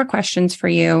couple more questions for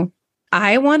you.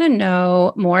 I want to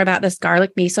know more about this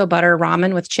garlic miso butter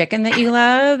ramen with chicken that you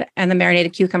love and the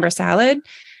marinated cucumber salad.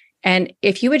 And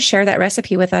if you would share that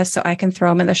recipe with us so I can throw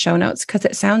them in the show notes, because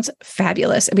it sounds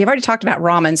fabulous. We've already talked about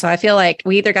ramen, so I feel like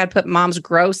we either got to put mom's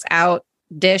gross out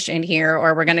dish in here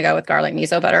or we're going to go with garlic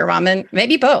miso butter ramen.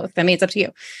 Maybe both. I mean, it's up to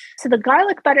you. So the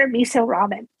garlic butter miso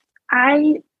ramen,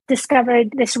 I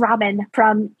discovered this ramen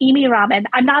from Emi Ramen.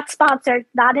 I'm not sponsored,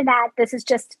 not an ad. This is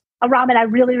just a ramen I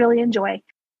really, really enjoy.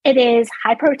 It is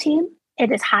high protein.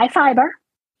 It is high fiber.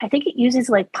 I think it uses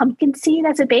like pumpkin seed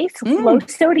as a base, low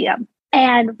sodium,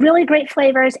 and really great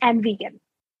flavors and vegan.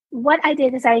 What I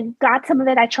did is I got some of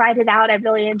it. I tried it out. I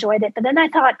really enjoyed it. But then I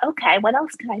thought, okay, what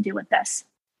else can I do with this?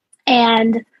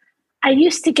 And I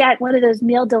used to get one of those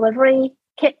meal delivery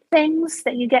kit things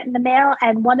that you get in the mail.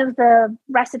 And one of the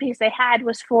recipes they had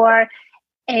was for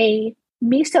a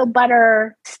miso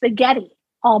butter spaghetti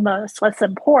almost with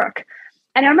some pork.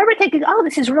 And I remember thinking, oh,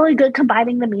 this is really good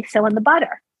combining the miso and the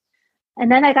butter.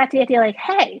 And then I got the idea like,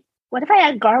 hey, what if I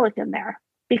add garlic in there?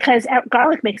 Because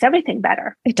garlic makes everything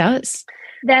better. It does.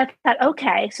 Then I thought,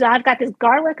 okay, so I've got this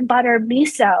garlic butter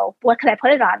miso. What can I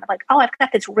put it on? I'm like, oh, I've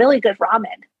got this really good ramen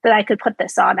that I could put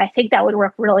this on. I think that would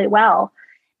work really well.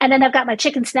 And then I've got my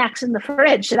chicken snacks in the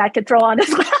fridge that I could throw on as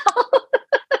well.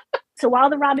 So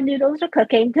while the ramen noodles are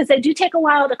cooking, because they do take a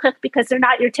while to cook because they're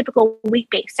not your typical wheat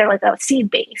base, they're like a seed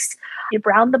base. You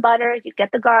brown the butter, you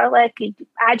get the garlic, you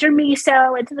add your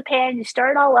miso into the pan, you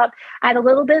stir it all up, add a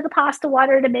little bit of the pasta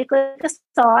water to make like a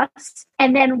sauce.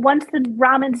 And then once the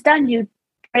ramen's done, you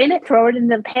drain it, throw it in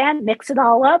the pan, mix it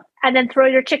all up, and then throw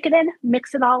your chicken in,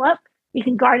 mix it all up. You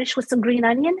can garnish with some green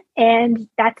onion, and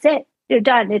that's it. You're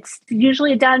done. It's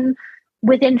usually done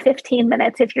within 15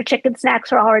 minutes if your chicken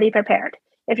snacks are already prepared.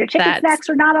 If your chicken snacks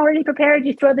are not already prepared,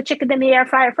 you throw the chicken in the air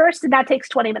fryer first, and that takes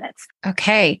 20 minutes.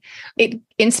 Okay. It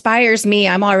inspires me.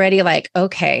 I'm already like,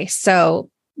 okay, so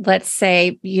let's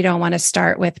say you don't want to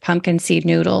start with pumpkin seed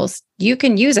noodles. You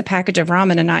can use a package of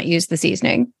ramen and not use the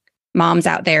seasoning. Moms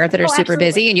out there that are super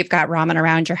busy and you've got ramen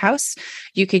around your house.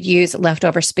 You could use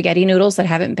leftover spaghetti noodles that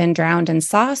haven't been drowned in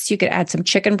sauce. You could add some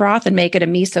chicken broth and make it a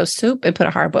miso soup and put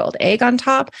a hard-boiled egg on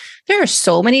top. There are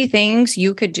so many things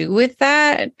you could do with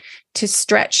that to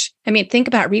stretch. I mean, think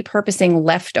about repurposing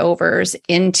leftovers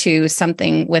into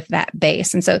something with that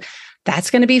base. And so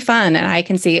that's going to be fun. And I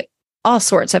can see all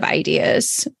sorts of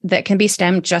ideas that can be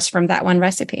stemmed just from that one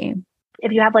recipe.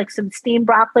 If you have like some steamed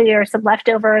broccoli or some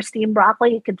leftover steamed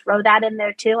broccoli, you can throw that in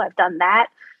there too. I've done that.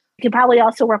 You can probably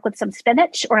also work with some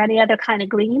spinach or any other kind of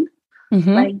green.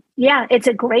 Mm-hmm. Like, yeah, it's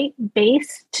a great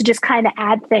base to just kind of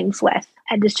add things with.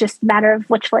 And it's just a matter of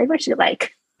which flavors you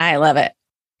like. I love it.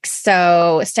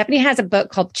 So Stephanie has a book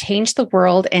called Change the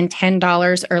World in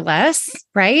 $10 or Less,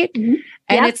 right? Mm-hmm.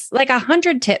 And it's like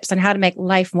 100 tips on how to make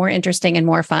life more interesting and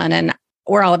more fun. And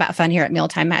we're all about fun here at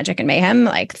Mealtime Magic and Mayhem.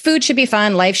 Like, food should be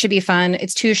fun. Life should be fun.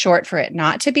 It's too short for it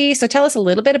not to be. So tell us a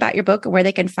little bit about your book, where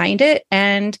they can find it,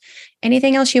 and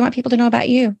anything else you want people to know about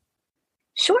you.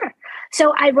 Sure.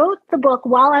 So I wrote the book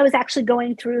while I was actually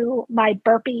going through my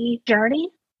burpee journey,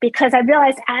 because I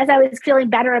realized as I was feeling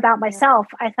better about myself,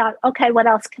 I thought, okay, what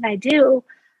else can I do?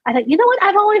 I thought, you know what?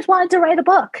 I've always wanted to write a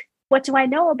book. What do I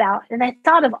know about? And I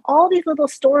thought of all these little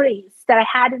stories that I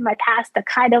had in my past that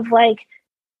kind of like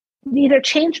either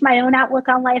changed my own outlook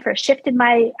on life or shifted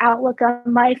my outlook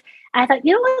on life. And I thought,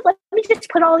 you know what? Let me just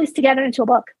put all these together into a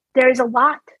book. There's a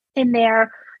lot in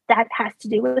there that has to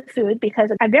do with food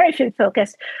because I'm very food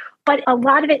focused, but a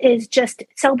lot of it is just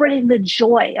celebrating the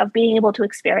joy of being able to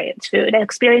experience food and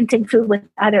experiencing food with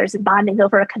others and bonding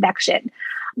over a connection.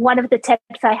 One of the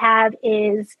tips I have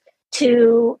is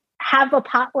to have a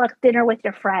potluck dinner with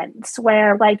your friends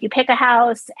where like you pick a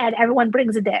house and everyone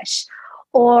brings a dish.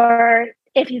 Or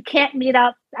if you can't meet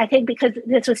up, I think because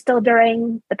this was still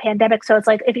during the pandemic, so it's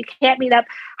like if you can't meet up,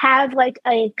 have like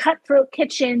a cutthroat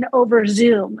kitchen over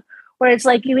Zoom, where it's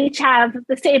like you each have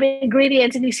the same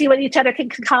ingredients and you see what each other can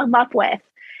come up with.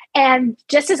 And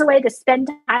just as a way to spend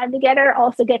time together,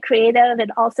 also get creative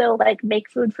and also like make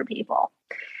food for people.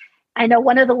 I know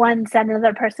one of the ones that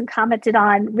another person commented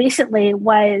on recently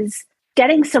was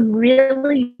getting some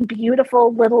really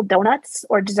beautiful little donuts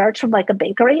or desserts from like a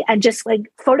bakery and just like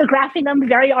photographing them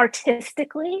very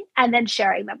artistically and then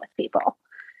sharing them with people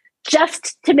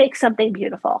just to make something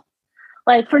beautiful.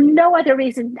 Like for no other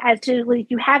reason as to like,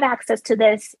 you have access to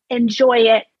this, enjoy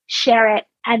it, share it,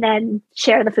 and then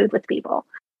share the food with people.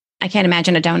 I can't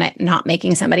imagine a donut not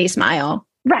making somebody smile.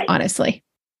 Right. Honestly.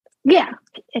 Yeah.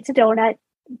 It's a donut.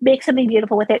 Make something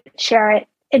beautiful with it, share it,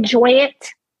 enjoy it,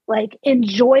 like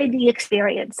enjoy the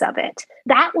experience of it.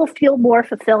 That will feel more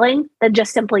fulfilling than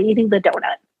just simply eating the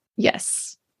donut.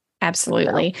 Yes.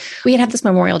 Absolutely. We had this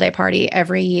Memorial Day party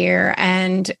every year.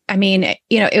 And I mean,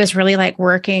 it was really like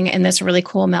working in this really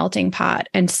cool melting pot.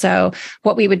 And so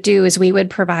what we would do is we would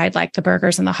provide like the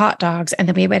burgers and the hot dogs, and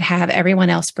then we would have everyone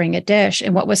else bring a dish.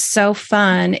 And what was so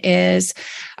fun is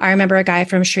I remember a guy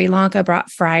from Sri Lanka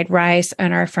brought fried rice,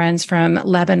 and our friends from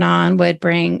Lebanon would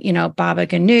bring, baba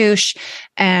ganoush,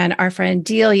 and our friend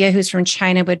Delia, who's from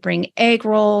China, would bring egg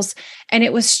rolls. And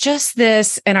it was just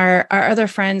this, and our other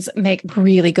friends make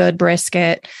really good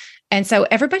brisket. And so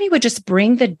everybody would just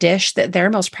bring the dish that they're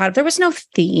most proud of. There was no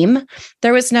theme.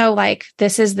 There was no like,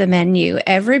 this is the menu.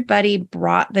 Everybody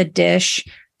brought the dish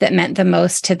that meant the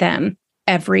most to them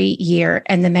every year.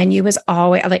 And the menu was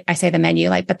always, like I say the menu,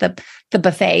 like, but the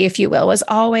buffet, if you will, was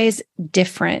always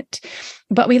different.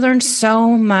 But we learned so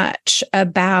much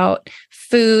about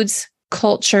foods,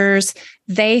 cultures.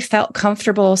 They felt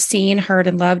comfortable, seen, heard,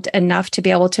 and loved enough to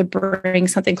be able to bring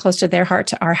something close to their heart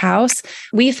to our house.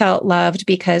 We felt loved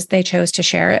because they chose to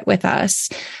share it with us.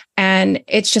 And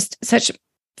it's just such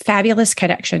fabulous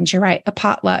connections. You're right. A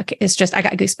potluck is just, I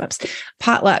got goosebumps.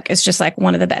 Potluck is just like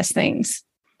one of the best things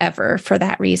ever for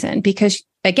that reason, because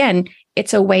again,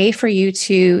 it's a way for you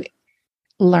to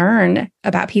learn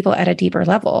about people at a deeper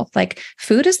level. Like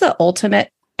food is the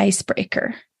ultimate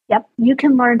icebreaker. Yep. You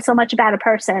can learn so much about a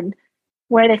person,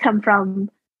 where they come from,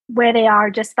 where they are,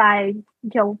 just by,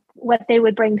 what they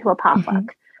would bring to a potluck.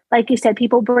 Mm-hmm. Like you said,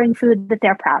 people bring food that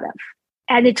they're proud of.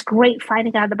 And it's great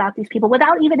finding out about these people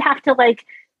without even have to like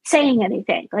saying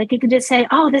anything. Like you can just say,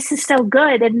 oh, this is so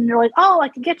good. And you're like, oh, I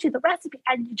can get you the recipe.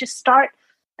 And you just start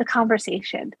the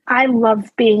conversation. I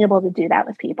love being able to do that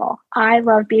with people. I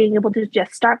love being able to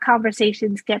just start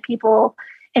conversations, get people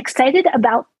excited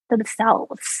about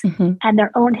themselves mm-hmm. and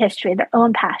their own history, their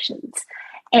own passions.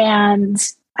 And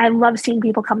I love seeing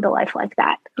people come to life like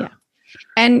that. Yeah.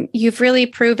 And you've really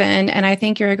proven, and I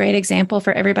think you're a great example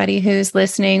for everybody who's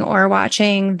listening or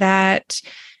watching, that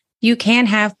you can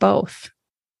have both.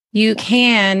 You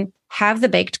can have the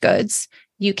baked goods.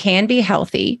 You can be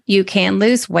healthy. You can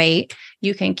lose weight.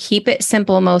 You can keep it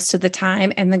simple most of the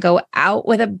time and then go out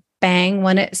with a bang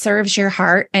when it serves your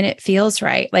heart and it feels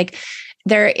right. Like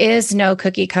there is no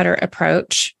cookie cutter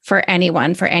approach for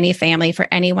anyone, for any family, for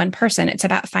any one person. It's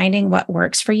about finding what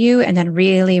works for you and then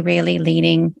really, really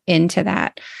leaning into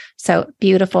that. So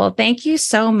beautiful. Thank you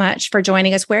so much for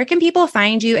joining us. Where can people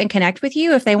find you and connect with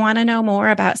you if they want to know more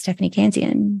about Stephanie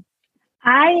Cansian?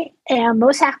 I am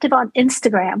most active on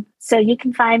Instagram. So you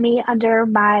can find me under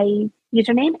my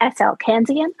username, SL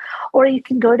Cansian, or you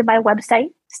can go to my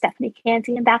website,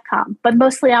 stephaniecansian.com. But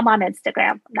mostly I'm on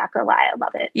Instagram. I'm not going to lie. I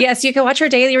love it. Yes, you can watch her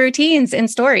daily routines and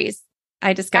stories,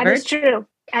 I discovered. That is true.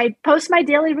 I post my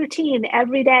daily routine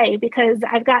every day because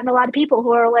I've gotten a lot of people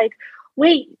who are like,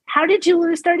 wait, how did you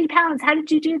lose 30 pounds? How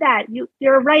did you do that?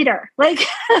 You're a writer.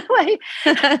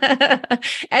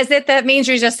 As if that means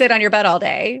you just sit on your butt all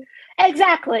day.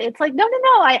 Exactly. It's like, no.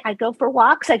 I go for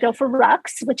walks. I go for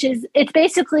rucks, it's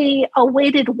basically a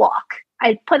weighted walk.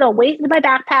 I put a weight in my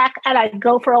backpack and I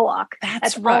go for a walk.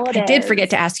 That's ruck. I did forget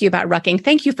to ask you about rucking.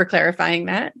 Thank you for clarifying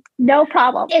that. No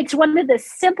problem. It's one of the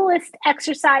simplest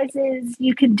exercises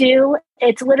you can do.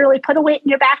 It's literally put a weight in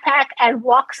your backpack and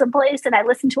walk someplace. And I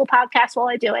listen to a podcast while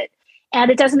I do it. And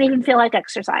it doesn't even feel like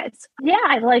exercise. Yeah,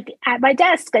 I like at my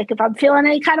desk, like if I'm feeling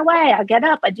any kind of way, I get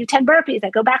up, I do 10 burpees, I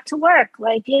go back to work.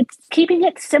 Like it's keeping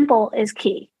it simple is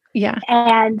key. Yeah.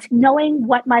 And knowing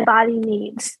what my body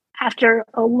needs after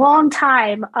a long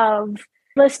time of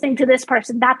listening to this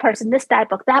person, that person, this diet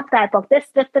book, that book, this.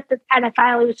 And I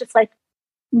finally was just like,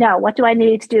 no, what do I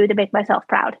need to do to make myself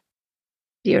proud?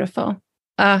 Beautiful.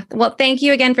 Well, thank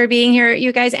you again for being here.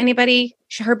 You guys, anybody,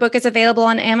 her book is available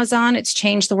on Amazon. It's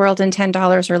Change the World in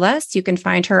 $10 or Less. You can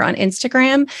find her on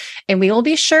Instagram, and we will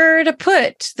be sure to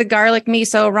put the garlic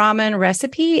miso ramen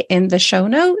recipe in the show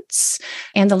notes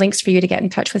and the links for you to get in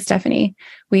touch with Stephanie.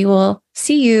 We will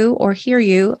see you or hear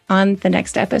you on the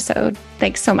next episode.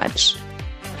 Thanks so much.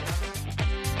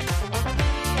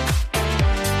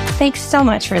 Thanks so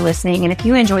much for listening. And if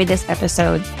you enjoyed this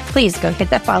episode, please go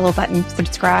hit that follow button,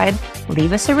 subscribe,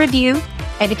 leave us a review.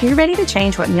 And if you're ready to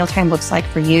change what mealtime looks like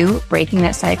for you, breaking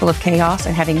that cycle of chaos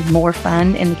and having more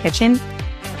fun in the kitchen,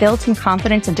 build some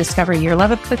confidence and discover your love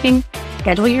of cooking,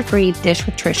 schedule your free Dish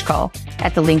with Trish call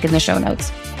at the link in the show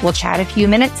notes. We'll chat a few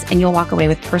minutes and you'll walk away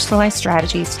with personalized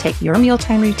strategies to take your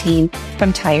mealtime routine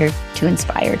from tired to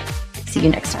inspired. See you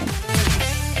next time.